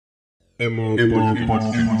Emo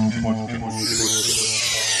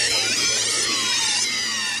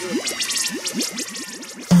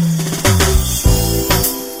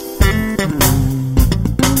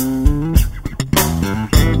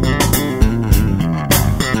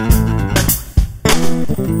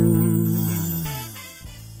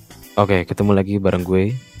Oke, ketemu lagi bareng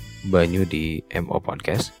gue, Banyu di MO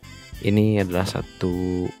Podcast. Ini adalah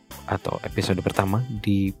satu atau episode pertama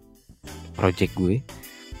di project gue,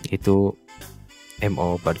 yaitu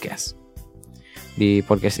MO Podcast. Di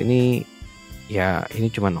podcast ini, ya ini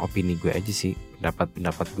cuman opini gue aja sih,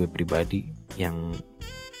 pendapat gue pribadi yang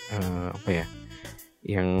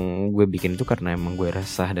yang gue bikin itu karena emang gue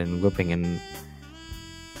resah dan gue pengen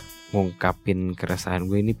ngungkapin keresahan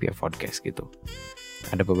gue ini via podcast gitu.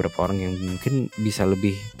 Ada beberapa orang yang mungkin bisa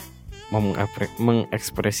lebih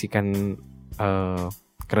mengekspresikan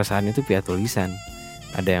keresahan itu via tulisan,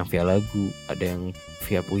 ada yang via lagu, ada yang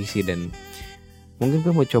via puisi, dan mungkin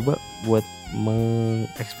gue mau coba buat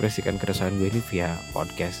mengekspresikan keresahan gue ini via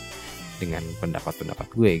podcast dengan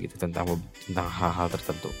pendapat-pendapat gue gitu tentang hal-hal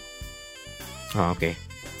tertentu. Oke.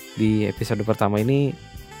 Di episode pertama ini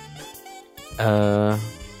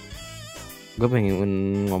gue pengen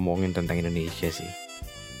ngomongin tentang Indonesia sih.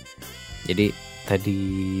 Jadi tadi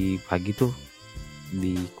pagi tuh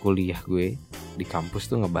di kuliah gue di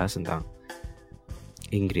kampus tuh ngebahas tentang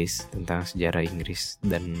Inggris, tentang sejarah Inggris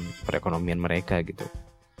dan perekonomian mereka gitu.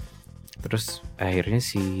 Terus akhirnya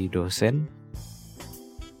si dosen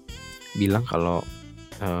bilang kalau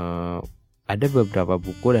ada beberapa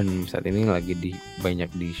buku dan saat ini lagi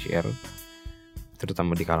banyak di share,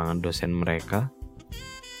 terutama di kalangan dosen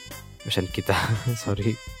kita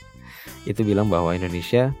itu bilang bahwa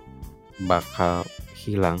Indonesia bakal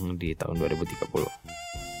hilang di tahun 2030.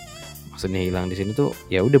 Maksudnya hilang di sini tuh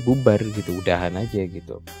ya udah bubar gitu, udahan aja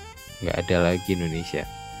gitu, nggak ada lagi Indonesia.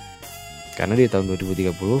 Karena di tahun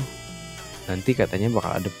 2030 nanti katanya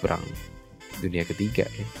bakal ada perang dunia ketiga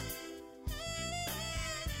ya.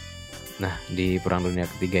 Nah di perang dunia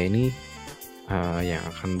ketiga ini yang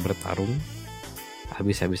akan bertarung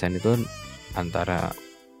habis-habisan itu antara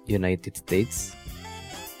United States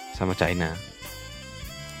sama China.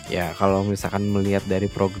 Ya kalau misalkan melihat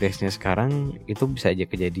dari progresnya sekarang itu bisa aja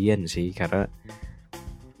kejadian sih, karena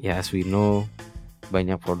ya as we know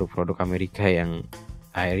banyak produk-produk Amerika yang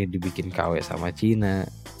akhirnya dibikin KW sama Cina.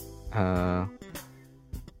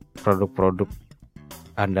 Produk-produk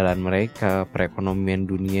andalan mereka, perekonomian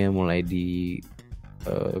dunia mulai di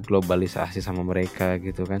globalisasi sama mereka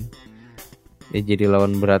gitu kan. Ya jadi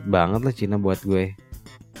lawan berat banget lah Cina buat gue,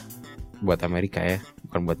 buat Amerika ya,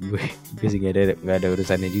 bukan buat gue. Gue sih nggak ada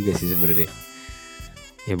urusannya juga sih sebenarnya.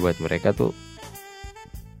 Ya buat mereka tuh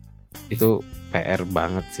itu PR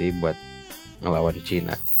banget sih buat ngelawan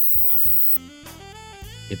Cina.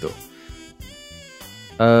 Itu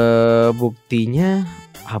buktinya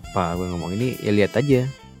apa gue ngomong ini? Ya lihat aja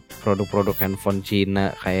produk-produk handphone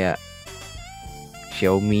Cina kayak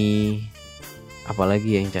Xiaomi,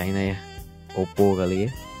 apalagi yang China ya, Oppo kali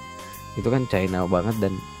ya. Itu kan China banget,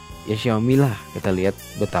 dan ya Xiaomi lah, kita lihat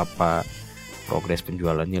betapa progres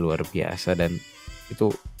penjualannya luar biasa dan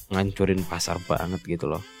itu ngancurin pasar banget gitu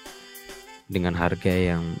loh, dengan harga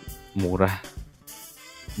yang murah,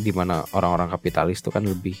 dimana orang-orang kapitalis tuh kan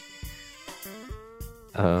lebih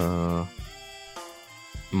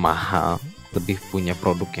mahal, lebih punya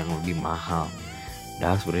produk yang lebih mahal.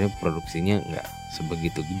 Padahal sebenarnya produksinya nggak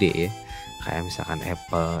sebegitu gede ya, kayak misalkan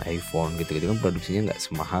Apple, iPhone gitu-gitu kan produksinya nggak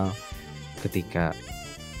semahal ketika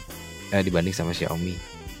dibanding sama Xiaomi.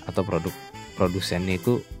 Atau produsennya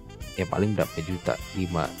itu ya paling berapa juta,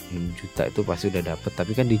 5-6 juta itu pasti udah dapet,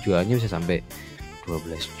 tapi kan dijualnya bisa sampai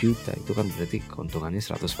 12 juta. Itu kan berarti keuntungannya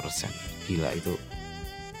 100%. Gila, itu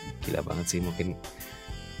gila banget sih. Mungkin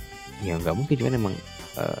ya nggak mungkin, cuman emang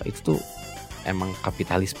itu tuh emang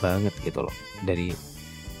kapitalis banget gitu loh. Dari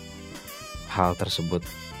hal tersebut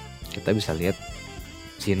kita bisa lihat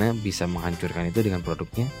Cina bisa menghancurkan itu dengan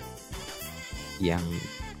produknya yang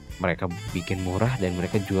mereka bikin murah dan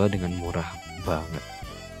mereka jual dengan murah banget.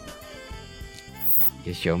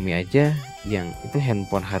 Ya Xiaomi aja yang itu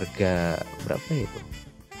handphone harga berapa ya itu?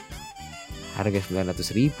 Harga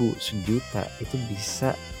 900.000, 1 juta itu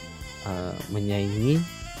bisa menyaingi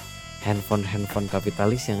handphone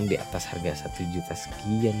kapitalis yang di atas harga 1 juta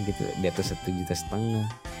sekian gitu, di atas 1,5 juta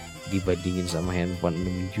dibandingin sama handphone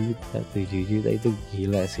 6 juta, 7 juta. Itu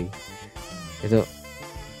gila sih. Itu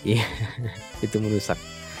iya itu merusak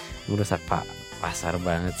pasar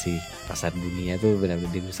banget sih. Pasar dunia tuh benar-benar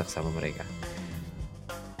dirusak sama mereka.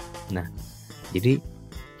 Nah, jadi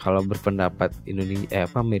kalau berpendapat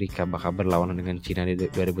Amerika bakal berlawanan dengan Cina di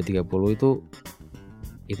 2030 itu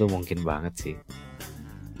Itu mungkin banget sih,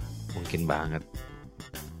 mungkin banget.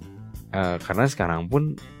 Karena sekarang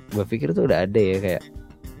pun gue pikir tuh udah ada ya kayak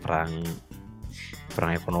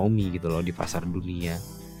perang ekonomi gitu loh di pasar dunia.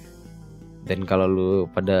 Dan kalau lu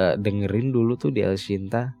pada dengerin dulu tuh di El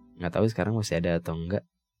Shinta, nggak tahu sekarang masih ada atau enggak,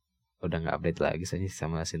 udah nggak update lagi soalnya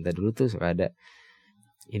sama Shinta. Dulu tuh suka ada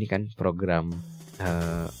ini kan program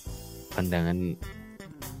pandangan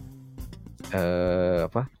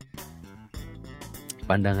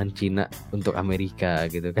pandangan Cina untuk Amerika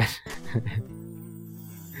gitu kan.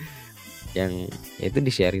 Yang ya itu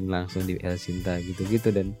di-sharein langsung di El Shinta gitu-gitu.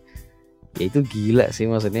 Dan ya itu gila sih,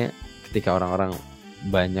 maksudnya ketika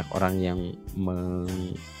banyak orang yang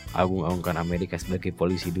mengagung-agungkan Amerika sebagai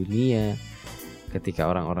polisi dunia, ketika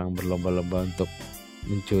orang-orang berlomba-lomba untuk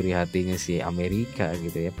mencuri hatinya si Amerika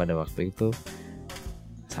gitu ya pada waktu itu,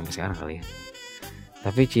 sampai sekarang kali ya.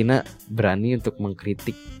 Tapi Cina berani untuk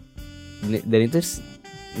mengkritik, dan itu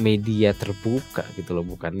media terbuka gitu loh,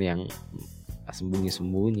 bukan yang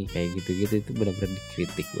sembunyi-sembunyi kayak gitu-gitu. Itu benar-benar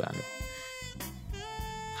dikritik banget.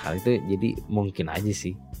 Hal itu jadi mungkin aja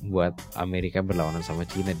sih buat Amerika berlawanan sama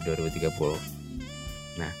Cina di 2030.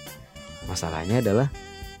 Nah, masalahnya adalah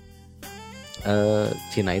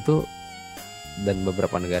Cina itu dan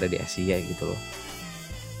beberapa negara di Asia gitu loh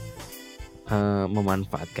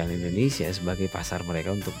memanfaatkan Indonesia sebagai pasar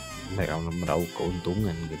mereka untuk mereka meraup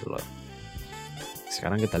keuntungan gitu loh.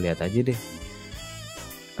 Sekarang kita lihat aja deh,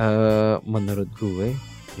 menurut gue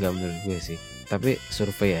sih, tapi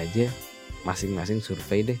survei aja, masing-masing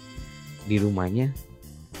survei deh di rumahnya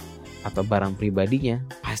atau barang pribadinya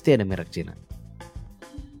pasti ada merek Cina.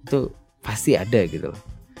 Itu pasti ada gitu loh.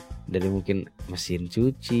 Dari mungkin mesin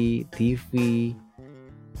cuci, TV,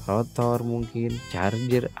 rotor mungkin,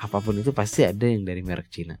 charger, apapun itu pasti ada yang dari merek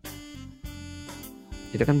Cina.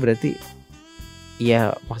 Itu kan berarti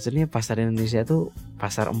ya maksudnya pasar Indonesia tuh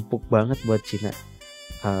pasar empuk banget buat Cina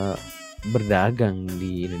berdagang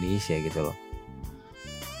di Indonesia gitu loh.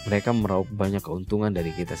 Mereka meraup banyak keuntungan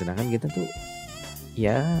dari kita, sedangkan kita tuh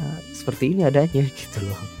ya seperti ini adanya gitu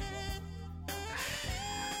loh.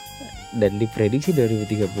 Dan diprediksi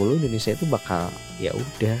 2030 Indonesia itu bakal ya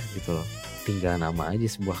udah gitu loh, tinggal nama aja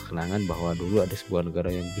sebuah kenangan bahwa dulu ada sebuah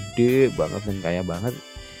negara yang gede banget dan kaya banget,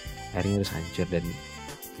 akhirnya harus hancur dan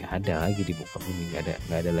nggak ada lagi di muka bumi.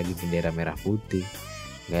 Nggak ada lagi bendera merah putih,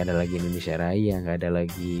 nggak ada lagi Indonesia Raya, nggak ada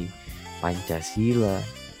lagi Pancasila.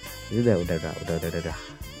 Itu udah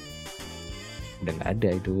nggak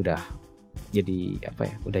ada. Itu udah jadi apa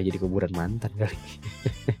ya, udah jadi kuburan mantan kali.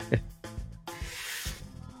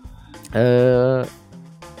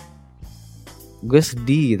 Gue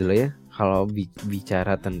sedih gitu loh ya kalau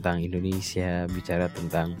bicara tentang Indonesia, bicara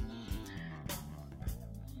tentang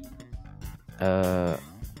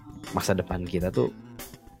masa depan kita tuh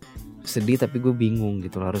sedih, tapi gue bingung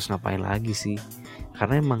gitu loh, harus ngapain lagi sih.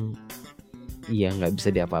 Karena emang ya nggak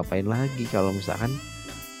bisa diapa-apain lagi kalau misalkan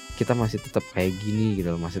kita masih tetap kayak gini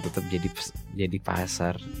gitu loh, masih tetap jadi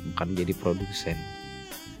pasar, bukan jadi produsen.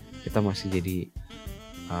 Kita masih jadi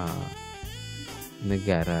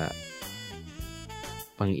negara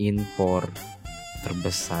pengimpor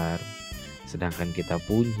terbesar, sedangkan kita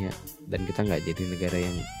punya, dan kita nggak jadi negara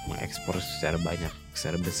yang mengekspor secara banyak,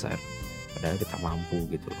 secara besar, padahal kita mampu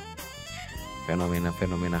gitu loh.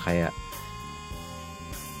 Fenomena kayak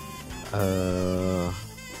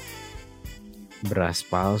beras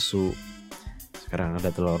palsu, sekarang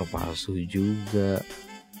ada telur palsu juga.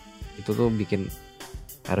 Itu tuh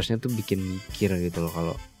harusnya tuh bikin mikir gitu loh,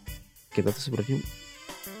 kalau kita tuh sebenarnya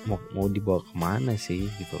mau dibawa kemana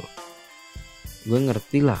sih gitu loh. Gue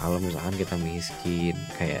ngerti lah kalau misalkan kita miskin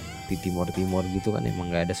kayak di Timor gitu kan,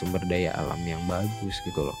 emang nggak ada sumber daya alam yang bagus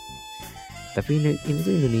gitu loh. Tapi ini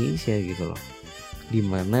tuh Indonesia gitu loh,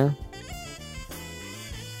 dimana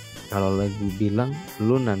kalau lagu bilang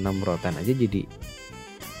lu nanam rotan aja jadi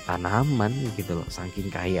tanaman gitu loh,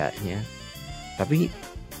 saking kayanya. Tapi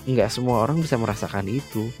nggak semua orang bisa merasakan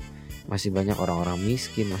itu. Masih banyak orang-orang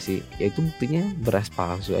miskin, masih, ya itu buktinya beras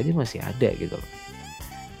palsu aja masih ada gitu loh.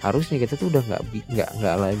 Harusnya kita tuh udah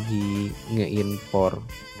nggak lagi ngeimpor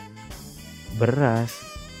beras,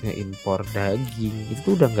 ngeimpor daging, itu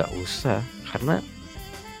tuh udah nggak usah, karena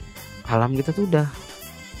alam kita tuh udah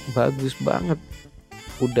bagus banget,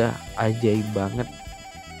 udah ajaib banget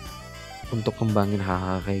untuk kembangin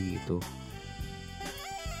hal-hal kayak gitu.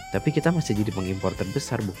 Tapi kita masih jadi pengimpor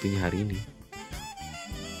terbesar, buktinya hari ini.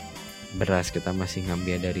 Beras kita masih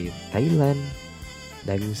ngambil dari Thailand,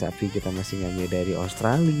 daging sapi kita masih ngambil dari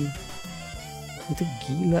Australia. Itu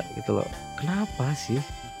gila gitu loh. Kenapa sih?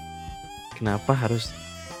 Kenapa harus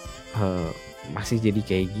masih jadi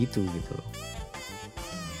kayak gitu loh?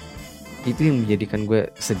 Itu yang menjadikan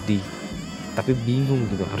gue sedih, tapi bingung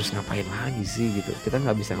gitu harus ngapain lagi sih gitu. Kita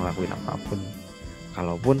nggak bisa ngelakuin apapun.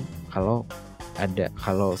 Kalau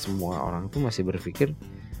semua orang tuh masih berpikir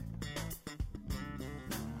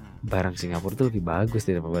barang Singapura tuh lebih bagus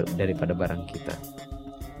daripada barang kita,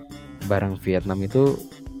 barang Vietnam itu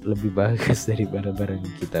lebih bagus daripada barang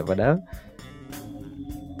kita, padahal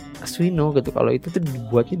as we know gitu kalau itu tuh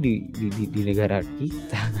dibuatnya di negara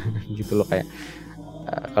kita gitu loh. Kayak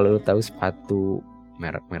kalau lo tahu sepatu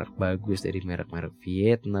merek-merek bagus dari merek-merek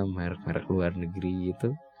Vietnam, merek-merek luar negeri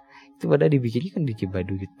itu pada dibikinnya kan di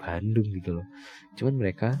Cibaduyut Bandung gitu loh. Cuman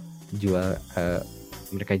mereka jual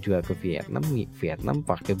ke Vietnam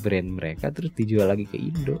pakai brand mereka terus dijual lagi ke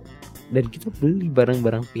Indo, dan kita beli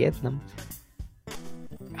barang-barang Vietnam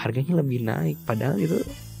harganya lebih naik, padahal itu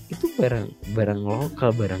barang lokal,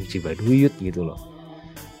 barang Cibaduyut gitu loh,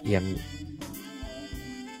 yang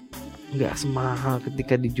nggak semahal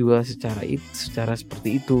ketika dijual secara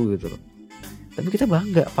seperti itu gitu loh. Tapi kita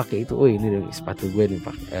bangga pakai itu. Oh, ini dong sepatu gue nih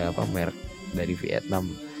merek dari Vietnam,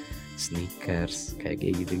 sneakers kayak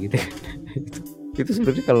gitu itu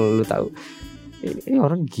sebenarnya kalau lu tahu ini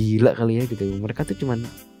orang gila kali ya gitu. Mereka tuh cuman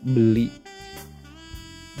beli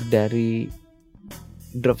dari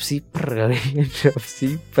dropshipper kali ya,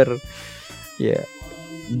 dropshipper ya.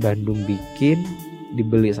 Bandung bikin,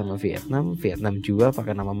 dibeli sama Vietnam jual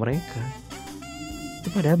pakai nama mereka.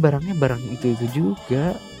 Itu padahal barangnya barang itu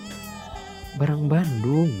juga, barang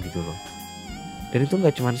Bandung gitu loh. Dan itu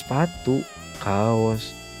nggak cuma sepatu,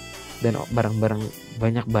 kaos, dan barang-barang,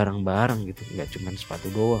 banyak barang-barang gitu, nggak cuma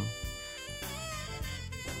sepatu doang.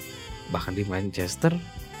 Bahkan di Manchester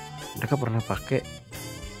mereka pernah pakai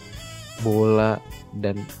bola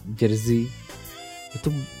dan jersey itu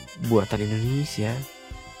buatan Indonesia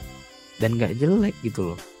dan nggak jelek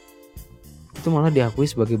gitu loh. Itu malah diakui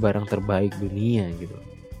sebagai barang terbaik dunia gitu.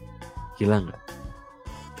 Gila nggak?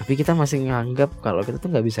 Tapi kita masih nganggap kalau kita tuh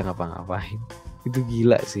nggak bisa ngapa-ngapain. Itu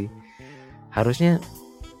gila sih. Harusnya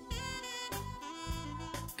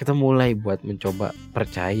kita mulai buat mencoba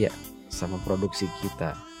percaya sama produksi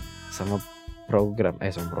kita, sama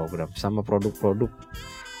produk-produk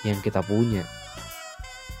yang kita punya.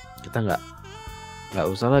 Kita nggak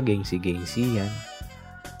usah lah gengsi-gengsian.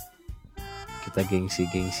 Kita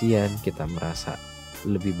gengsi-gengsian, kita merasa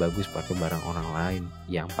lebih bagus pakai barang orang lain,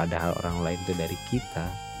 yang padahal orang lain itu dari kita.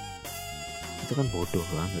 Itu kan bodoh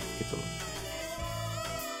banget gitu loh.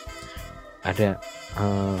 Ada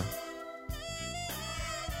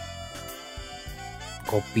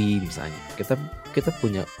kopi misalnya, kita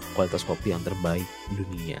punya kualitas kopi yang terbaik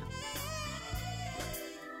dunia.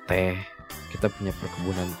 Teh, kita punya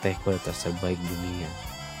perkebunan teh kualitas terbaik dunia.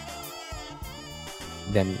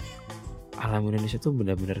 Dan alam Indonesia tuh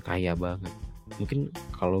benar-benar kaya banget. Mungkin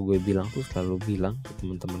kalau gue bilang tuh selalu bilang ke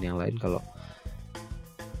teman-teman yang lain kalau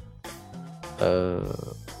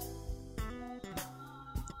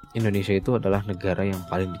Indonesia itu adalah negara yang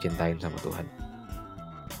paling dicintain sama Tuhan.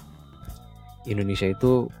 Indonesia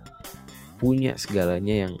itu punya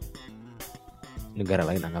segalanya yang negara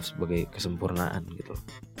lain anggap sebagai kesempurnaan gitu loh,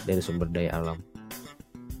 dari sumber daya alam.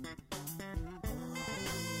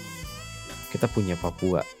 Kita punya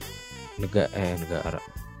Papua, negara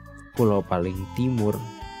pulau paling timur,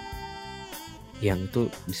 yang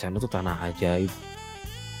tuh di sana tuh tanah ajaib,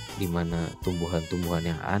 di mana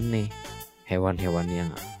tumbuhan-tumbuhan yang aneh, hewan-hewan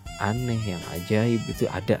yang aneh, yang ajaib itu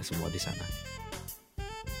ada semua di sana.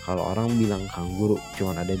 Kalau orang bilang kanguru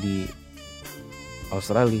cuma ada di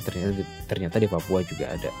Australia, ternyata di Papua juga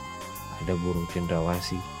ada burung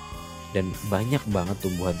cendrawasih dan banyak banget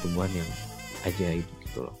tumbuhan-tumbuhan yang ajaib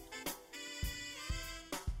gitu loh.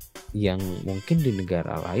 Yang mungkin di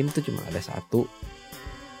negara lain itu cuma ada satu.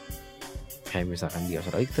 Kayak misalkan di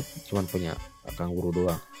Australia kita cuma punya kanguru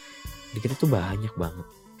doang. Di kita tuh banyak banget.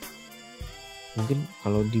 Mungkin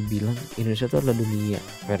kalau dibilang Indonesia itu adalah dunia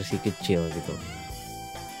versi kecil gitu.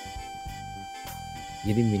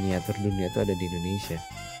 Jadi miniatur dunia itu ada di Indonesia.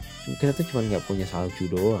 Kita tuh cuma nggak punya salju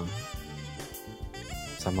doang,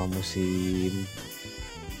 sama musim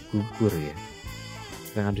gugur ya.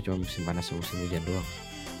 Kita kan cuma musim panas sama musim hujan doang.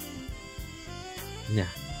 Nah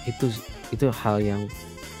itu hal yang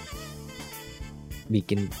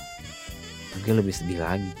bikin gue lebih sedih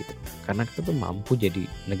lagi gitu. Karena kita tuh mampu jadi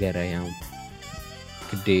negara yang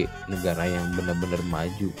gede, negara yang benar-benar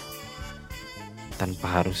maju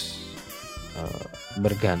tanpa harus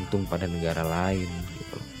bergantung pada negara lain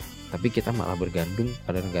gitu. Tapi kita malah bergantung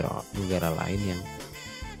pada negara lain yang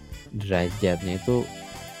derajatnya itu,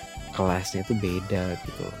 kelasnya itu beda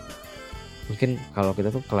gitu. Mungkin kalau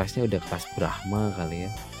kita tuh kelasnya udah kelas Brahma kali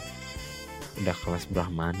ya. udah kelas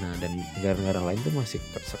Brahmana, dan negara-negara lain tuh masih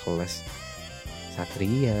sekelas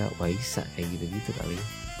Satria, Waisa kayak gitu-gitu kali.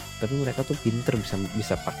 Tapi mereka tuh pinter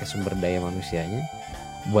bisa pakai sumber daya manusianya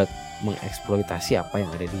buat mengeksploitasi apa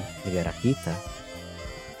yang ada di negara kita.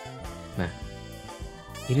 Nah,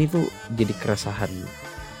 ini tuh jadi keresahan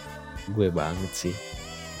gue banget sih.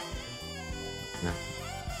 Nah,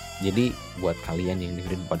 jadi buat kalian yang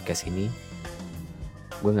dengerin podcast ini,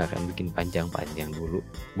 gue gak akan bikin panjang-panjang dulu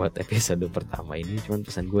buat episode pertama ini. Cuman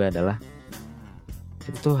pesan gue adalah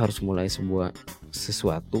kita tuh harus mulai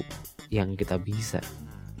sesuatu yang kita bisa.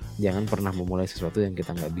 Jangan pernah memulai sesuatu yang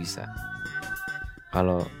kita gak bisa.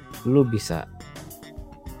 Kalau lu bisa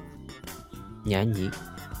nyanyi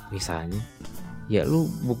misalnya, ya lu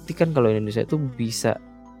buktikan kalau Indonesia itu bisa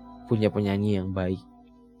punya penyanyi yang baik,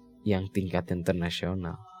 yang tingkat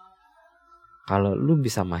internasional. Kalau lu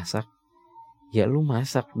bisa masak, ya lu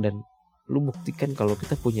masak dan lu buktikan kalau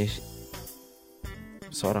kita punya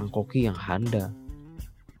seorang koki yang handal,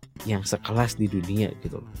 yang sekelas di dunia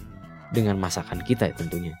gitu, dengan masakan kita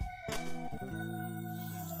tentunya.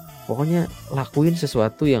 Pokoknya lakuin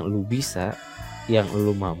sesuatu yang lu bisa, yang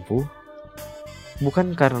lu mampu,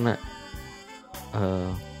 bukan karena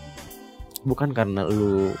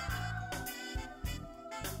lu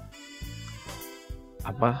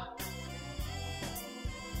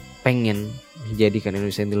pengen menjadikan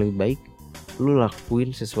Indonesia ini lebih baik. Lu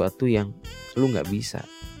lakuin sesuatu yang lu gak bisa.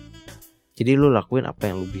 Jadi lu lakuin apa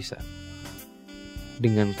yang lu bisa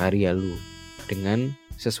dengan karya lu, dengan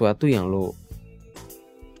sesuatu yang lu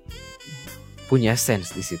punya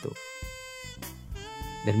sense di situ,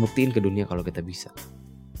 dan buktiin ke dunia kalau kita bisa.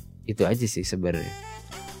 Itu aja sih sebenarnya.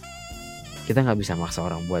 Kita nggak bisa maksa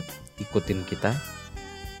orang buat ikutin kita,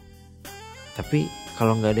 tapi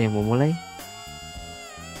kalau nggak ada yang mau mulai,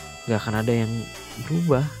 nggak akan ada yang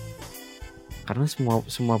berubah. Karena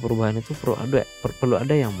semua perubahan itu perlu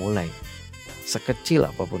ada yang mulai, sekecil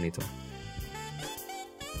apapun itu.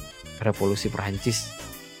 Revolusi Perancis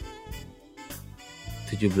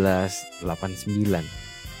 1789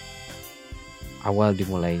 awal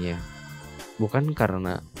dimulainya bukan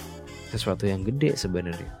karena sesuatu yang gede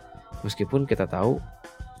sebenarnya, meskipun kita tahu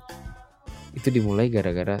itu dimulai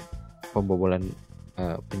gara-gara pembobolan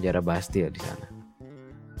penjara Bastille di sana.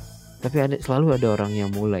 Tapi selalu ada orang yang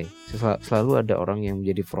mulai, selalu ada orang yang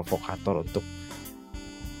menjadi provokator untuk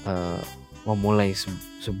memulai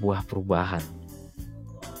sebuah perubahan.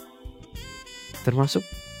 Termasuk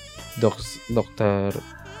dokter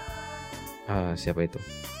siapa itu?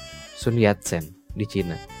 Sun Yat-sen di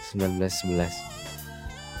Cina 1911.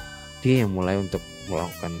 Dia yang mulai untuk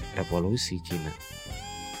melakukan revolusi Cina,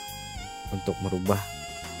 untuk merubah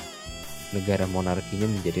negara monarkinya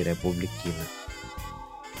menjadi Republik Cina.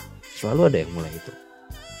 Selalu ada yang mulai itu.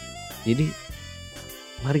 Jadi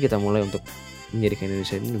mari kita mulai untuk menjadikan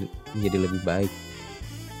Indonesia ini menjadi lebih baik.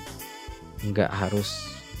 Enggak harus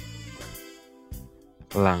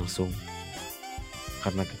langsung,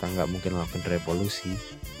 karena kita nggak mungkin melakukan revolusi,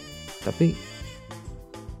 tapi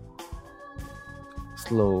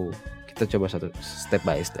slow, kita coba satu step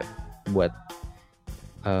by step buat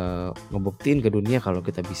ngebuktiin ke dunia kalau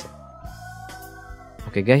kita bisa.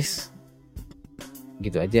 Oke guys,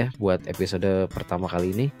 gitu aja buat episode pertama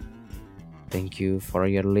kali ini. Thank you for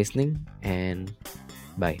your listening and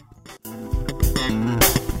bye.